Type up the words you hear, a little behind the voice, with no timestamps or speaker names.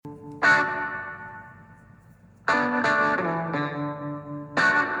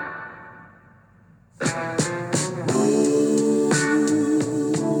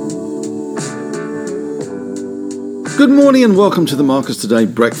Good morning and welcome to the Marcus Today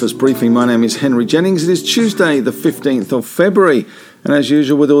Breakfast Briefing. My name is Henry Jennings. It is Tuesday the 15th of February, and as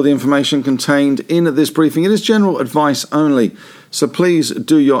usual with all the information contained in this briefing, it is general advice only. So please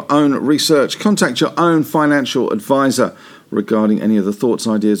do your own research. Contact your own financial advisor regarding any of the thoughts,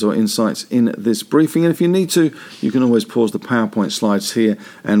 ideas or insights in this briefing. And if you need to, you can always pause the PowerPoint slides here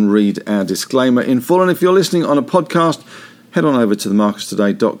and read our disclaimer in full. And if you're listening on a podcast, head on over to the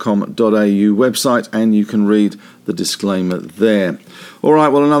marcustoday.com.au website and you can read the disclaimer there. All right,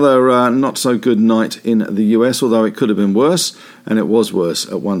 well, another not so good night in the US, although it could have been worse, and it was worse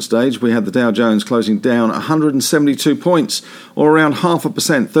at one stage. We had the Dow Jones closing down 172 points, or around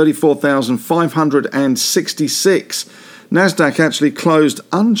 0.5%, 34,566. Nasdaq actually closed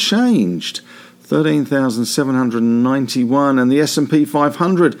unchanged, 13,791, and the S&P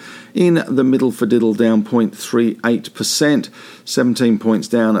 500 in the middle for diddle, down 0.38%, 17 points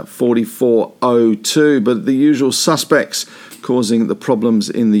down at 44.02. But the usual suspects causing the problems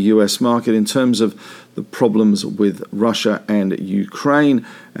in the US market in terms of the problems with Russia and Ukraine,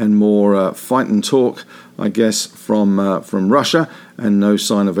 and more fight and talk, I guess, from Russia, and no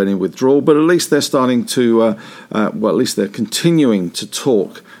sign of any withdrawal. But at least they're starting to, at least they're continuing to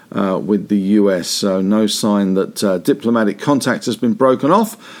talk with the US. So no sign that diplomatic contact has been broken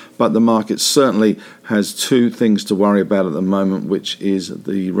off, but the market certainly has two things to worry about at the moment, which is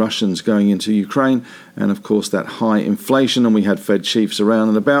the Russians going into Ukraine and, of course, that high inflation. And we had Fed chiefs around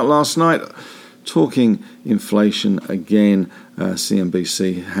and about last night talking inflation again.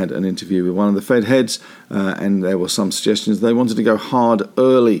 CNBC had an interview with one of the Fed heads, and there were some suggestions they wanted to go hard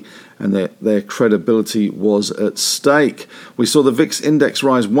early, and their credibility was at stake. We saw the VIX index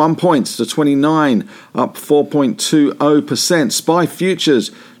rise 1 point to 29, up 4.20%. SPY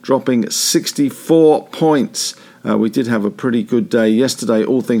futures dropping 64 points. We did have a pretty good day yesterday,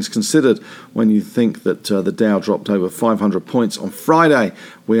 all things considered, when you think that the Dow dropped over 500 points on Friday.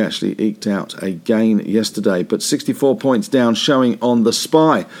 We actually eked out a gain yesterday, but 64 points down showing on the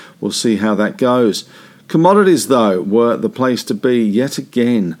SPY. We'll see how that goes. Commodities, though, were the place to be yet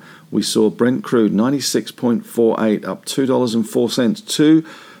again. We saw Brent crude 96.48, up $2.04,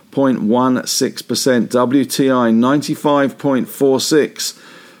 2.16%. WTI 95.46.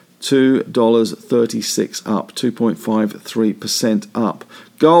 $2.36 up, 2.53% up.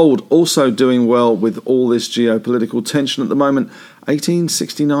 Gold also doing well with all this geopolitical tension at the moment,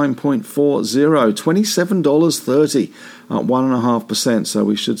 $1869.40, $27.30, up 1.5%. So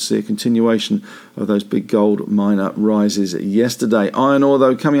we should see a continuation of those big gold miner rises yesterday. Iron ore,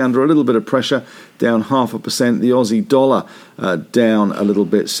 though, coming under a little bit of pressure, down 0.5%. The Aussie dollar down a little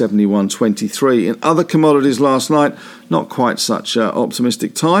bit, 71.23. In other commodities last night, not quite such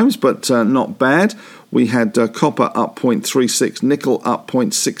optimistic times, but not bad. We had copper up 0.36, nickel up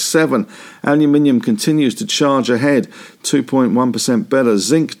 0.67. Aluminium continues to charge ahead, 2.1% better.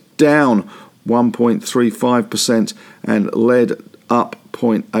 Zinc down 1.35%, and lead up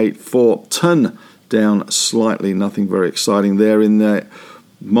 0.84. Tin down slightly, nothing very exciting there in there.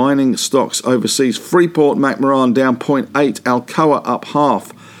 Mining stocks overseas, Freeport McMoran down 0.8, Alcoa up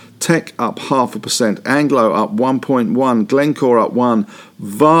 0.5%. Teck up 0.5%, Anglo up 1.1%, Glencore up 1%,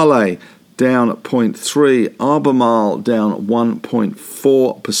 Vale down 0.3%, Albemarle down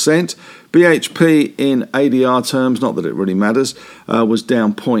 1.4%. BHP in ADR terms, not that it really matters, was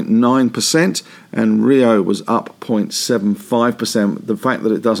down 0.9%, and Rio was up 0.75%. The fact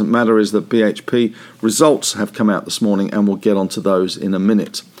that it doesn't matter is that BHP results have come out this morning, and we'll get onto those in a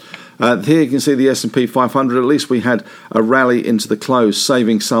minute. Here you can see the S&P 500. At least we had a rally into the close,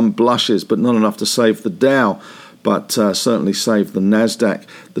 saving some blushes, but not enough to save the Dow, but certainly saved the Nasdaq.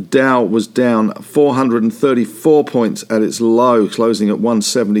 The Dow was down 434 points at its low, closing at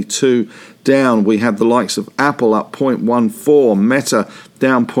 172 down. We had the likes of Apple up 0.14, Meta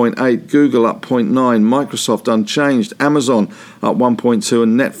down 0.8, Google up 0.9, Microsoft unchanged, Amazon up 1.2,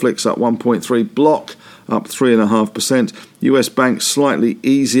 and Netflix up 1.3, Block up 3.5%. US banks slightly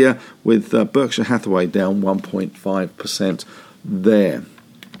easier, with Berkshire Hathaway down 1.5% there.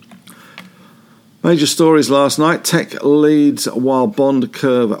 Major stories last night. Tech leads while bond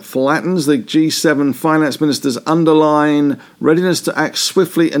curve flattens. The G7 finance ministers underline readiness to act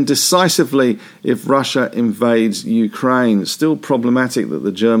swiftly and decisively if Russia invades Ukraine. It's still problematic that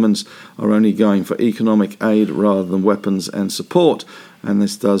the Germans are only going for economic aid rather than weapons and support. And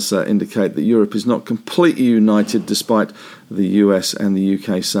this does indicate that Europe is not completely united, despite the US and the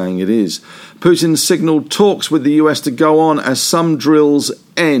UK saying it is. Putin signalled talks with the US to go on as some drills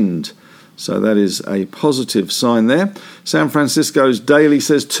end. So that is a positive sign there. San Francisco's Daily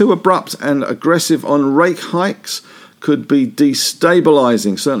says too abrupt and aggressive on rate hikes could be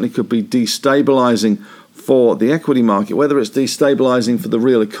destabilising, certainly could be destabilising for the equity market. Whether it's destabilizing for the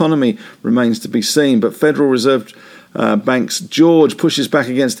real economy remains to be seen, but Federal Reserve Bank's George pushes back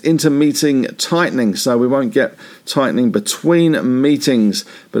against intermeeting tightening, so we won't get tightening between meetings,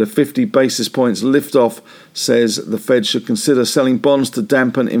 but a 50 basis points lift-off says the Fed should consider selling bonds to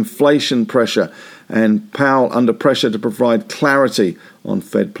dampen inflation pressure, and Powell under pressure to provide clarity on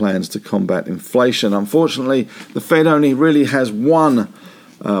Fed plans to combat inflation. Unfortunately, the Fed only really has one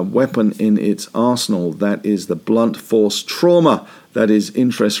weapon in its arsenal, that is the blunt force trauma, that is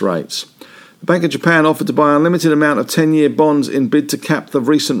interest rates. The Bank of Japan offered to buy an unlimited amount of 10-year bonds in bid to cap the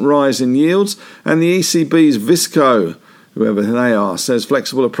recent rise in yields, and the ECB's Visco, whoever they are, says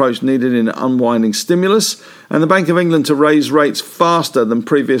flexible approach needed in unwinding stimulus, and the Bank of England to raise rates faster than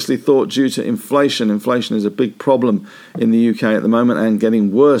previously thought due to inflation. Inflation is a big problem in the UK at the moment and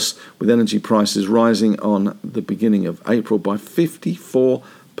getting worse, with energy prices rising on the beginning of April by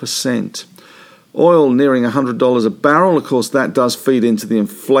 54%. Oil nearing $100 a barrel. Of course, that does feed into the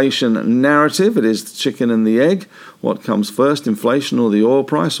inflation narrative. It is the chicken and the egg. What comes first, inflation or the oil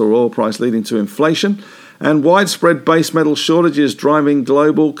price, or oil price leading to inflation? And widespread base metal shortages driving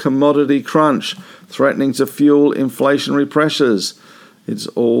global commodity crunch, threatening to fuel inflationary pressures. It's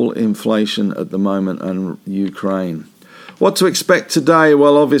all inflation at the moment, and Ukraine. What to expect today?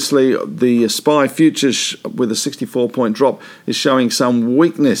 Well, obviously, the SPY futures with a 64-point drop is showing some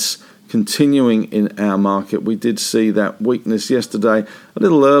weakness continuing in our market. We did see that weakness yesterday a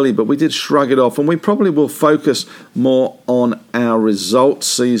little early, but we did shrug it off, and we probably will focus more on our results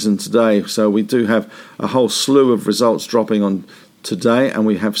season today. So we do have a whole slew of results dropping on today, and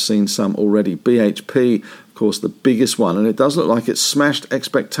we have seen some already. BHP, of course, the biggest one, and it does look like it's smashed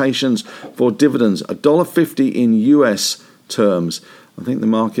expectations for dividends, $1.50 in US terms. I think the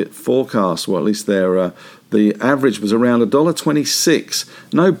market forecast, well, at least the average was around $1.26.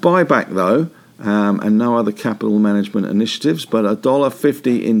 No buyback, though, and no other capital management initiatives, but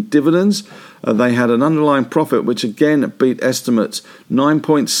 $1.50 in dividends. They had an underlying profit, which again beat estimates,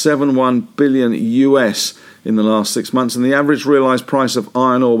 $9.71 billion US in the last 6 months, and the average realised price of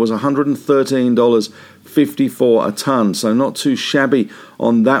iron ore was $113.54 a tonne, so not too shabby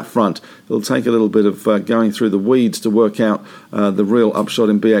on that front. It'll take a little bit of going through the weeds to work out the real upshot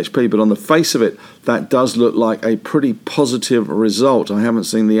in BHP, but on the face of it, that does look like a pretty positive result. I haven't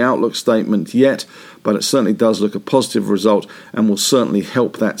seen the outlook statement yet, but it certainly does look a positive result and will certainly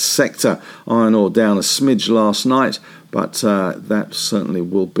help that sector. Iron ore down a smidge last night, but that certainly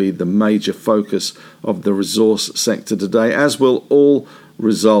will be the major focus of the resource sector today, as will all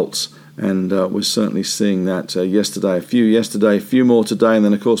results. And we're certainly seeing that yesterday, a few more today, and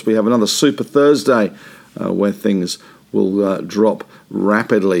then of course we have another Super Thursday where things will drop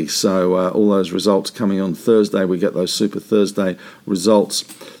rapidly. So all those results coming on Thursday, we get those Super Thursday results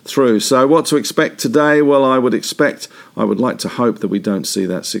through. So what to expect today? Well, I would like to hope that we don't see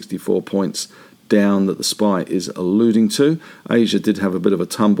that 64 points down that the SPY is alluding to. Asia did have a bit of a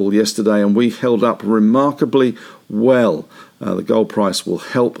tumble yesterday, and we held up remarkably well. The gold price will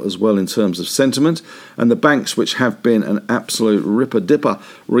help as well in terms of sentiment, and the banks, which have been an absolute ripper-dipper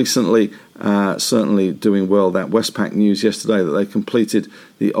recently, certainly doing well. That Westpac news yesterday that they completed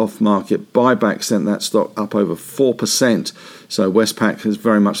the off-market buyback sent that stock up over 4%. So Westpac is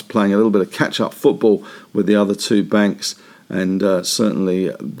very much playing a little bit of catch-up football with the other two banks, and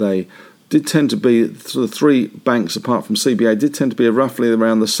certainly they did tend to be, the three banks apart from CBA, did tend to be roughly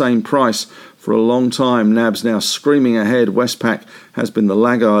around the same price for a long time. NAB's now screaming ahead. Westpac has been the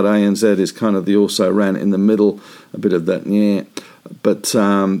laggard. ANZ is kind of the also ran in the middle, a bit of that, yeah. But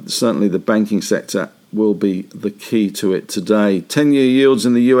certainly the banking sector will be the key to it today. 10-year yields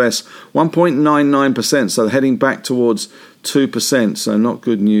in the US, 1.99%, so heading back towards 2%, so not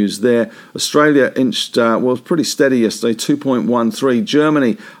good news there. Australia inched, was pretty steady yesterday, 2.13%.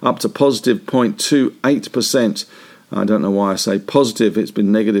 Germany up to positive 0.28%. I don't know why I say positive. It's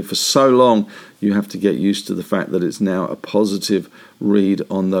been negative for so long. You have to get used to the fact that it's now a positive read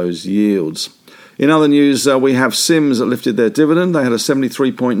on those yields. In other news, we have Sims that lifted their dividend. They had a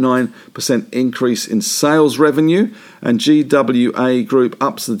 73.9% increase in sales revenue, and GWA Group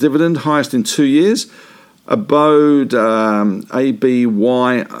ups the dividend, highest in 2 years. Abode,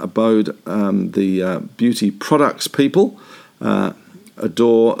 ABY, Abode, the beauty products people,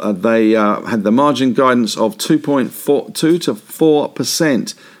 Adore, they had the margin guidance of 2.2 to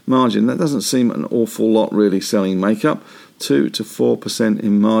 4% margin. That doesn't seem an awful lot really selling makeup. 2 to 4%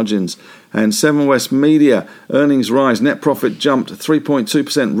 in margins. And Seven West Media, earnings rise, net profit jumped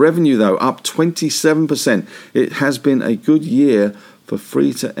 3.2%, revenue though up 27%. It has been a good year for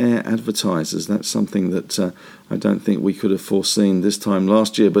free-to-air advertisers. That's something that I don't think we could have foreseen this time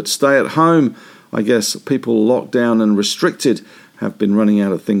last year. But stay at home I guess people locked down and restricted have been running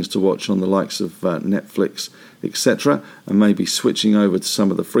out of things to watch on the likes of Netflix, etc., and maybe switching over to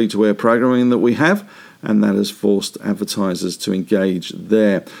some of the free-to-air programming that we have, and that has forced advertisers to engage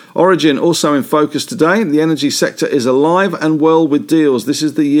there. Origin also in focus today. The energy sector is alive and well with deals. This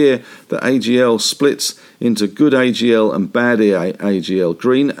is the year that AGL splits into good AGL and bad AGL,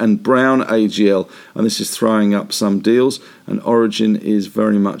 green and brown AGL, and this is throwing up some deals, and Origin is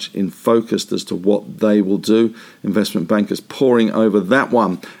very much in focus as to what they will do. Investment bankers poring over that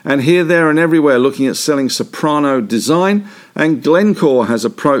one. And here, there and everywhere looking at selling Soprano Design, and Glencore has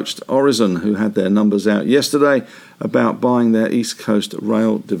approached Horizon, who had their numbers out yesterday, about buying their East Coast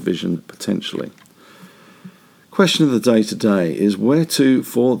rail division potentially. Question of the day today is where to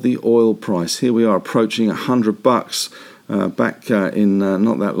for the oil price. Here we are approaching $100. Back in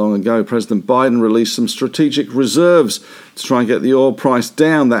not that long ago, President Biden released some strategic reserves to try and get the oil price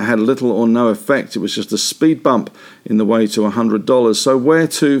down. That had little or no effect. It was just a speed bump in the way to $100. So where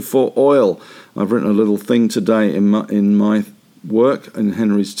to for oil? I've written a little thing today in my work, in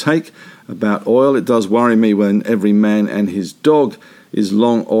Henry's Take, about oil. It does worry me when every man and his dog is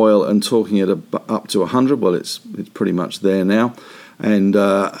long oil and talking it up to 100. Well, it's pretty much there now, and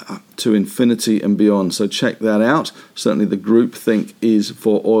to infinity and beyond. So check that out. Certainly the group think is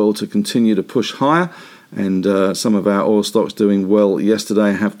for oil to continue to push higher, and some of our oil stocks doing well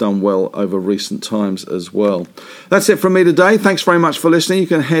yesterday have done well over recent times as well. That's it from me today. Thanks very much for listening. You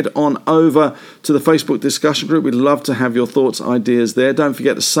can head on over to the Facebook discussion group. We'd love to have your thoughts, ideas there. Don't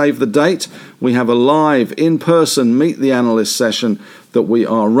forget to save the date. We have a live in-person Meet the Analyst session that we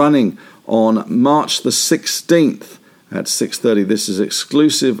are running on March the 16th at 6:30. This is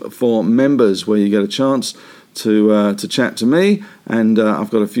exclusive for members, where you get a chance to chat to me, and I've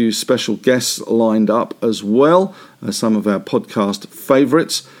got a few special guests lined up as well, some of our podcast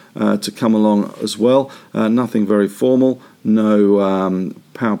favourites to come along as well. Nothing very formal, no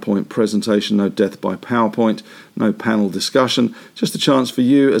PowerPoint presentation, no death by PowerPoint, no panel discussion, just a chance for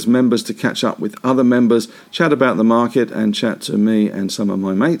you as members to catch up with other members, chat about the market, and chat to me and some of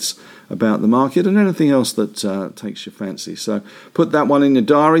my mates about the market and anything else that takes your fancy. So put that one in your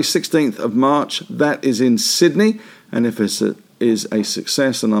diary, 16th of March, that is in Sydney, and if it is a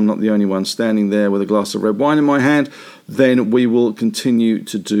success and I'm not the only one standing there with a glass of red wine in my hand, then we will continue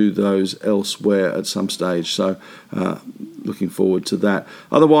to do those elsewhere at some stage. So looking forward to that.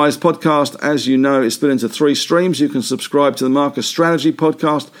 Otherwise, podcast, as you know, is split into 3 streams. You can subscribe to the Marcus Strategy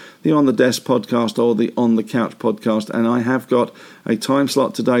podcast, the On the Desk podcast, or the On the Couch podcast. And I have got a time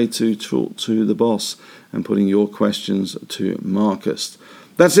slot today to talk to the boss and putting your questions to Marcus.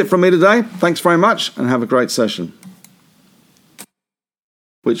 That's it from me today. Thanks very much and have a great session.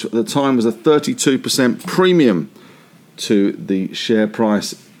 Which at the time was a 32% premium to the share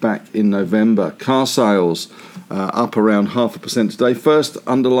price back in November. Car sales up around 0.5% today. First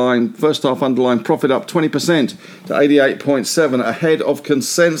half underlying profit up 20% to 88.7, ahead of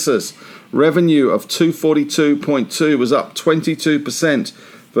consensus. Revenue of 242.2 was up 22%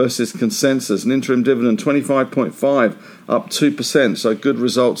 versus consensus. An interim dividend 25.5, up 2%. So good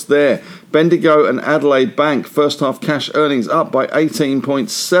results there. Bendigo and Adelaide Bank first half cash earnings up by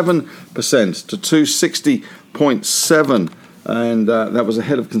 18.7% to 260.7, and that was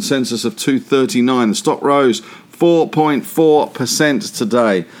ahead of consensus of 239. The stock rose 4.4%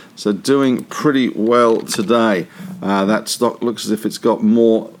 today, so doing pretty well today. That stock looks as if it's got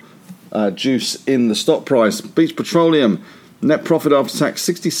more juice in the stock price. Beach Petroleum net profit after tax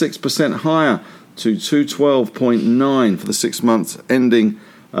 66% higher to 212.9 for the 6 months ending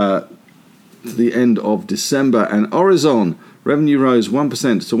to the end of December. And Horizon revenue rose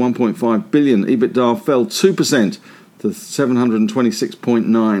 1% to 1.5 billion. EBITDA fell 2% to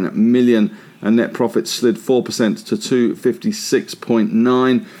 726.9 million. And net profit slid 4% to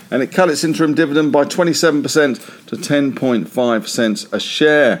 256.9. And it cut its interim dividend by 27% to 10.5 cents a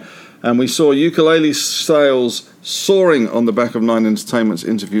share. And we saw ukulele sales soaring on the back of Nine Entertainment's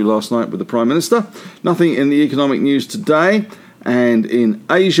interview last night with the Prime Minister. Nothing in the economic news today. And in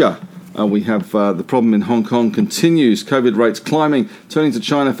Asia, we have the problem in Hong Kong continues. COVID rates climbing, turning to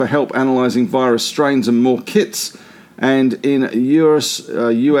China for help analysing virus strains and more kits. And in US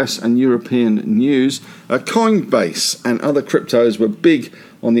and European news, Coinbase and other cryptos were big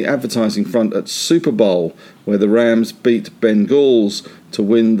on the advertising front at Super Bowl, where the Rams beat Bengals to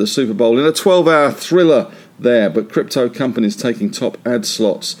win the Super Bowl in a 12-hour thriller there. But crypto companies taking top ad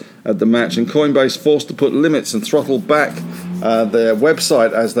slots at the match, and Coinbase forced to put limits and throttle back their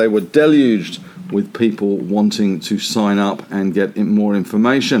website as they were deluged with people wanting to sign up and get more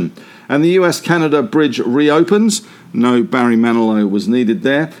information. And the US-Canada bridge reopens. no Barry Manilow was needed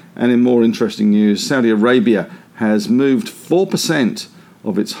there. And in more interesting news, Saudi Arabia has moved 4%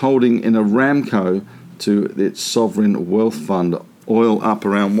 of its holding in Aramco to its sovereign wealth fund. Oil up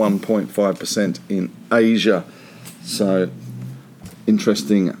around 1.5% in Asia. So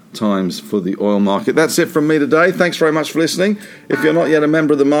interesting times for the oil market. That's it from me today. Thanks very much for listening. If you're not yet a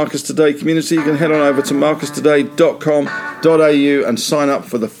member of the Marcus Today community, you can head on over to marcustoday.com.au and sign up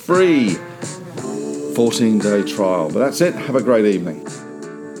for the free 14-day trial. But that's it. Have a great evening.